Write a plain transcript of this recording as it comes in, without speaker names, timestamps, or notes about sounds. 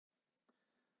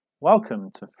Welcome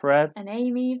to Fred and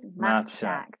Amy's Math Math Shack.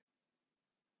 Shack.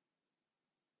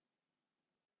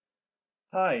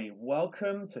 Hi,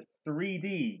 welcome to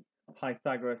 3D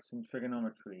Pythagoras and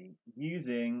trigonometry,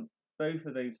 using both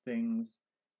of those things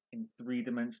in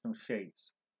three-dimensional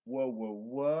shapes. Whoa,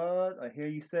 what? I hear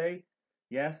you say.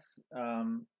 Yes,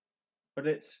 but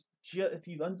it's just if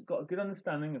you've got a good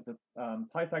understanding of the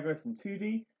Pythagoras in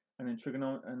 2D and then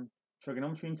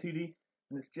trigonometry in 2D,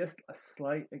 and it's just a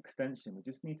slight extension. We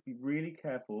just need to be really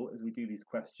careful as we do these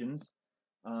questions.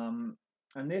 And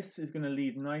this is going to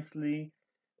lead nicely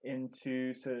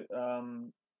into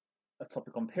a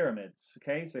topic on pyramids.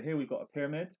 Okay, so here we've got a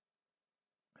pyramid,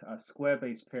 a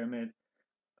square-based pyramid.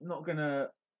 I'm not going to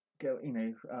go,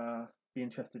 be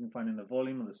interested in finding the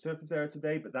volume or the surface area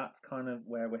today, but that's kind of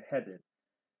where we're headed.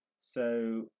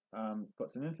 So it's got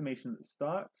some information at the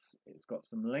start. It's got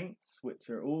some lengths, which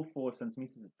are all 4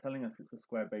 centimeters. It's telling us it's a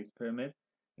square-based pyramid.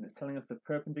 And it's telling us the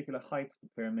perpendicular height of the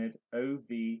pyramid,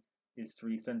 OV, is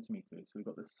 3 centimeters. So we've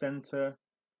got the center of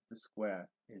the square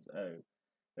is O.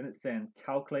 Then it's saying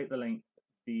calculate the length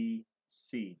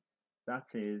BC. That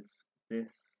is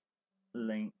this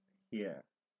length here.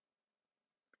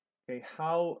 Okay,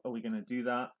 how are we going to do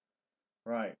that?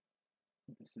 Right.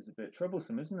 This is a bit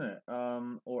troublesome, isn't it?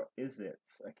 Or is it?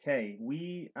 Okay,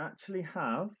 we actually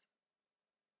have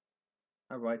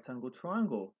a right angle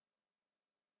triangle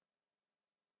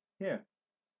here.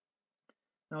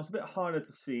 Now it's a bit harder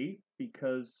to see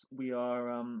because we are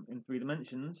in 3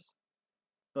 dimensions,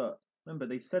 but remember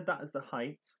they said that is the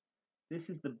height. This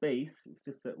is the base. It's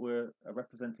just that we're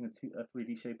representing a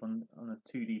 3D shape on a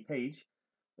 2D page.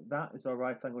 But that is our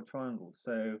right angle triangle.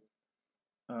 So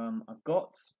I've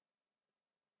got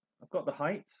the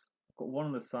height, I've got one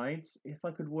of the sides. If I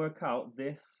could work out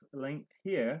this length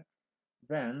here,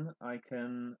 then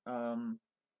I'm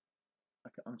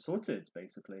sorted,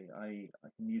 basically. I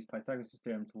can use Pythagoras'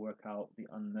 theorem to work out the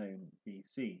unknown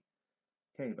BC.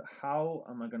 Okay, but how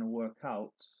am I going to work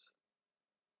out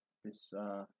this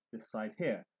side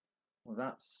here? Well,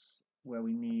 that's where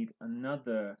we need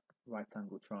another right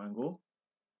angle triangle,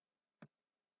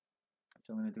 which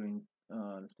I'm going to do in,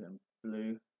 let's do it in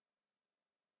blue.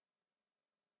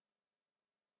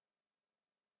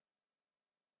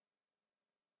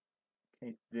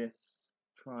 Okay, this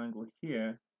triangle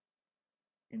here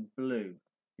in blue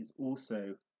is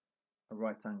also a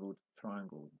right angled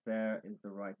triangle. There is the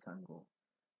right angle.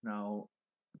 Now,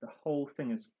 the whole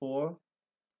thing is 4,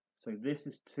 so this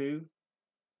is 2,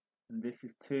 and this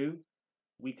is 2.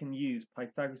 We can use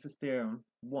Pythagoras' theorem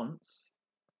once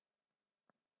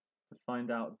to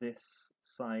find out this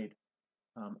side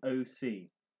OC.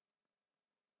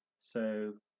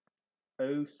 So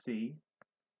OC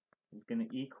is going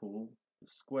to equal the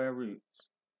square root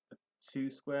of 2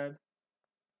 squared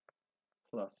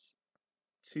plus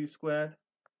 2 squared.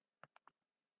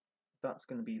 That's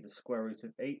going to be the square root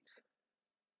of 8.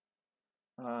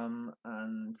 And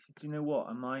do you know what?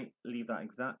 I might leave that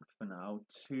exact for now.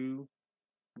 2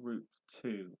 root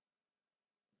 2.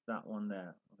 That one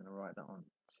there. I'm going to write that on.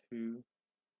 2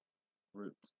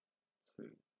 root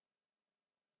 2.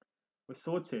 We're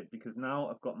sorted because now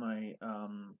I've got my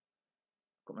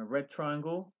red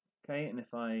triangle. Okay, and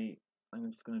if I'm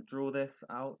just going to draw this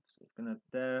out. It's going to,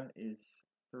 there is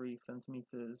 3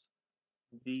 centimeters.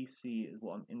 VC is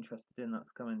what I'm interested in.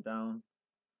 That's coming down.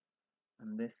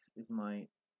 And this is my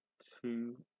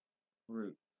 2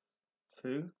 root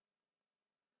 2.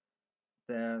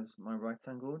 There's my right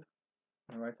angle.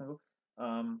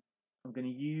 I'm going to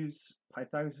use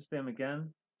Pythagoras' theorem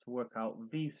again to work out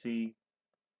VC.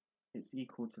 It's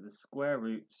equal to the square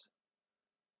root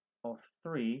of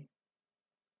 3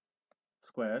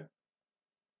 squared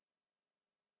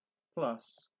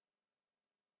plus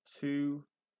 2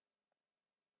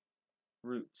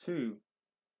 root 2.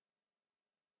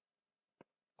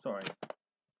 Sorry,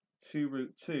 2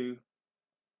 root 2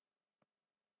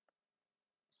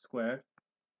 squared.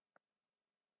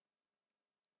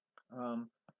 And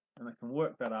I can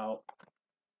work that out.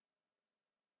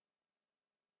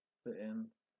 Put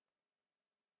in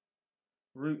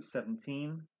root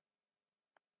 17.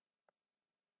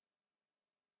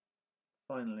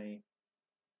 Finally,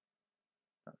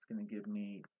 that's going to give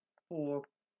me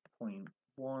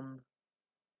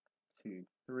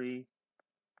 4.123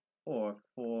 or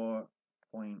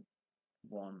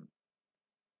 4.1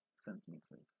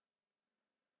 centimeters.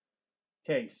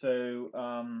 Okay, so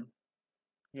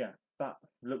yeah, that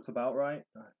looks about right.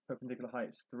 Perpendicular height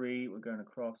is 3. We're going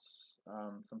across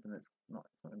something that's it's not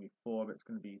going to be 4, but it's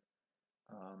going to be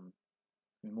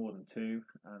more than 2.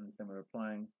 And then we're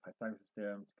applying Pythagoras'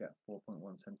 theorem to get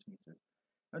 4.1 centimeters.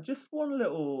 Now, just one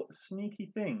little sneaky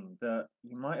thing that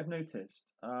you might have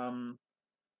noticed,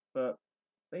 but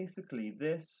basically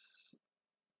this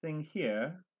thing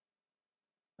here,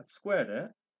 I've squared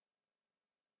it.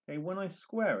 Okay, when I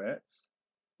square it,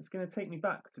 it's going to take me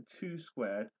back to 2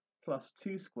 squared plus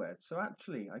 2 squared. So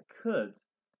actually, I could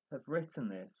have written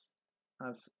this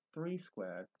as 3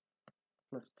 squared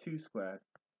plus 2 squared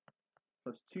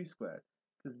plus 2 squared,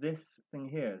 because this thing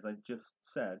here, as I just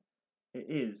said, it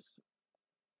is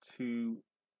 2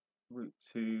 root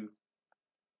 2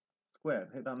 squared.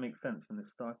 I hope that makes sense from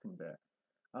this starting bit.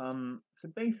 So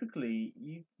basically,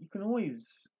 you can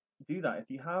always do that if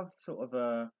you have sort of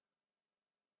a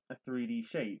 3D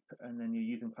shape and then you're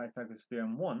using Pythagoras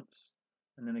theorem once,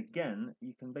 and then again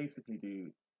you can basically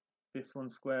do this one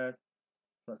squared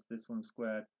plus this one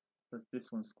squared plus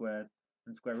this one squared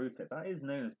and square root it. That is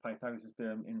known as Pythagoras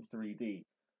theorem in 3D.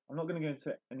 I'm not going to go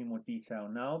into any more detail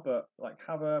now, but like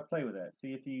have a play with it.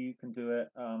 See if you can do it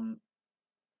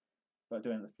by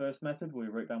doing the first method where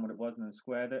we wrote down what it was and then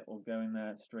squared it, or going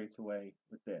there straight away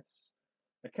with this.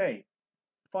 Okay,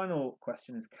 final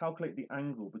question is calculate the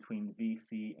angle between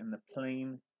VC and the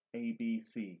plane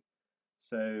ABC.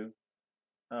 So,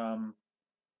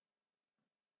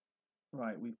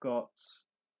 right, we've got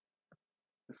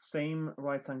the same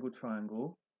right angle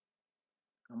triangle.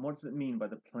 And what does it mean by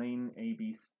the plane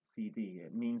ABCD?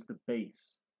 It means the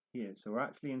base here. So we're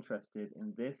actually interested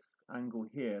in this angle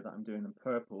here that I'm doing in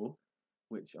purple,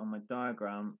 which on my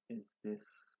diagram is this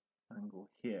angle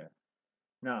here.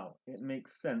 Now, it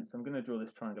makes sense. I'm going to draw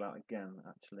this triangle out again,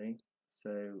 actually.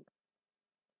 So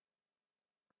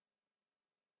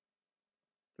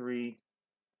 3,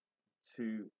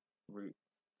 2, root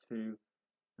 2,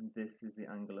 and this is the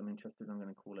angle I'm interested in. I'm going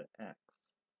to call it x.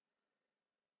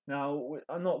 Now,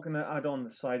 I'm not going to add on the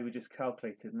side we just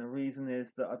calculated, and the reason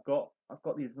is that I've got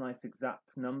these nice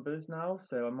exact numbers now,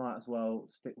 so I might as well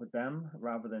stick with them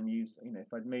rather than use,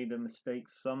 if I'd made a mistake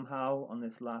somehow on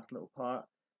this last little part,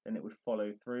 then it would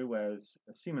follow through, whereas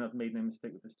assuming I've made no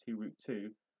mistake with this 2 root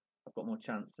 2, I've got more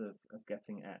chance of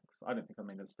getting x. I don't think I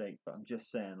made a mistake, but I'm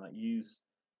just saying, like, use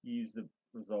the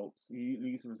results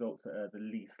that are the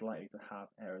least likely to have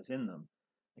errors in them.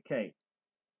 Okay.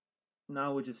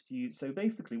 Now we'll just use, so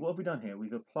basically what have we done here?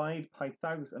 We've applied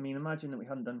Pythagoras. I mean, imagine that we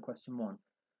hadn't done question 1.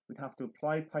 We'd have to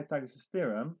apply Pythagoras'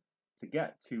 theorem to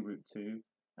get 2 root 2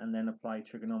 and then apply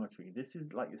trigonometry. This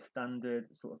is like the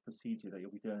standard sort of procedure that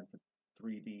you'll be doing for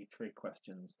 3D trig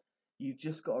questions. You've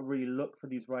just got to really look for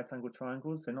these right angle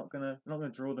triangles. They're not gonna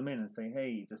draw them in and say,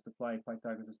 hey, just apply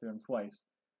Pythagoras' theorem twice.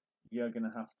 You're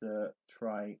gonna have to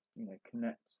try,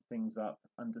 connect things up,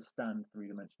 understand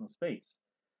 3-dimensional space.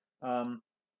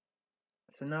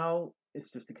 So now it's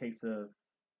just a case of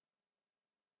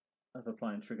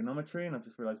applying trigonometry, and I've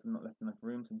just realised I've not left enough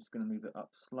room, so I'm just going to move it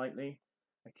up slightly.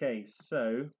 Okay,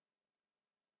 so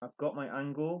I've got my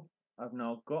angle, I've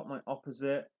now got my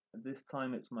opposite, this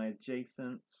time it's my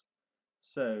adjacent,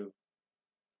 so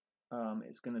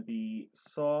it's going to be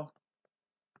SO,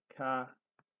 Ka,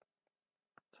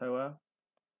 Toa,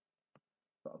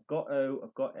 but I've got O,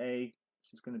 I've got A, so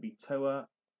it's going to be Toa,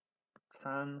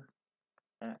 tan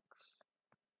x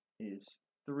is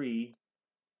 3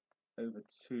 over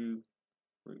 2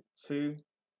 root 2.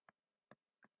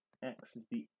 X is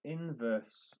the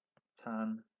inverse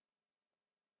tan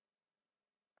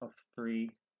of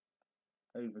 3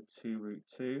 over 2 root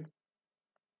 2.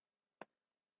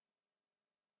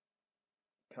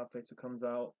 Calculator comes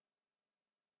out.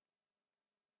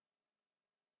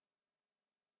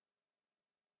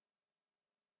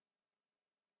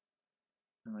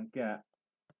 And I get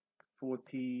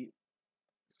 46.686,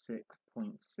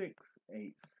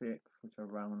 which I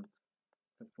round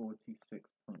to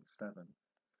 46.7.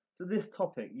 So this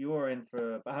topic, you're in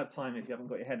for a bad time if you haven't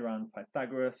got your head around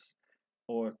Pythagoras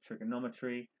or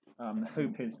trigonometry. The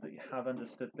hope is that you have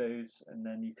understood those, and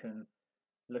then you can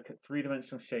look at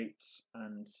 3-dimensional shapes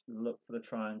and look for the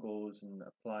triangles and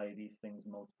apply these things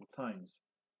multiple times.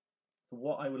 So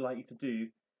what I would like you to do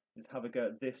is have a go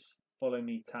at this follow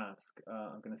me task.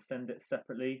 I'm going to send it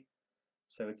separately.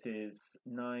 So it is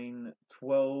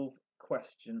 12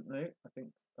 questions, no, I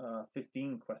think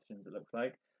 15 questions it looks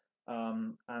like.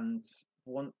 And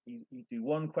you do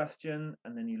one question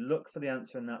and then you look for the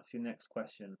answer, and that's your next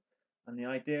question. And the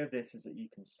idea of this is that you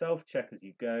can self-check as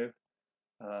you go,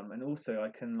 and also I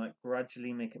can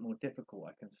gradually make it more difficult.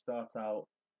 I can start out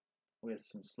with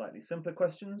some slightly simpler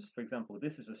questions. For example,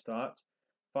 this is a start.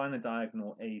 Find the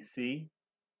diagonal AC.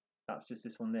 That's just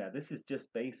this one there. This is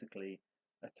just basically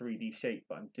a 3D shape,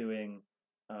 but I'm doing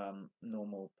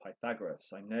normal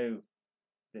Pythagoras. I know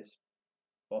this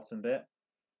bottom bit,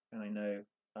 and I know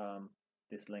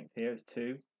this length here is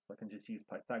 2, so I can just use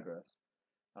Pythagoras.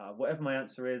 Whatever my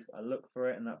answer is, I look for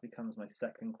it, and that becomes my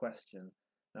second question.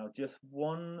 Now, just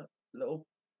one little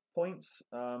point,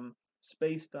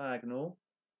 space diagonal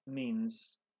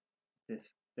means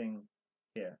this thing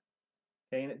here.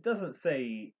 Okay, and it doesn't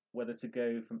say whether to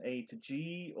go from A to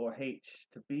G or H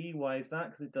to B. Why is that?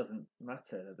 Because it doesn't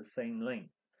matter, they're the same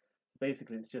length.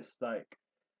 Basically, it's just like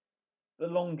the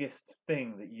longest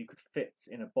thing that you could fit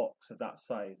in a box of that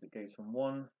size. It goes from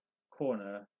one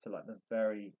corner to like the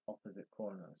very opposite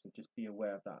corner. So just be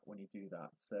aware of that when you do that.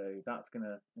 So that's going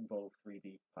to involve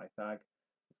 3D Pythag.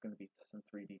 There's going to be some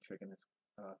 3D triggers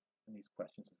in these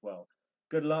questions as well.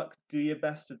 Good luck, do your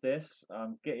best with this,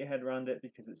 get your head around it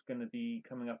because it's going to be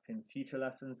coming up in future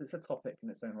lessons. It's a topic in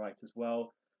its own right as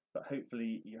well, but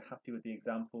hopefully you're happy with the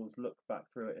examples, look back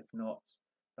through it. If not,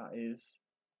 that is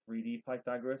 3D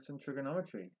Pythagoras and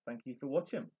trigonometry. Thank you for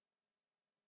watching.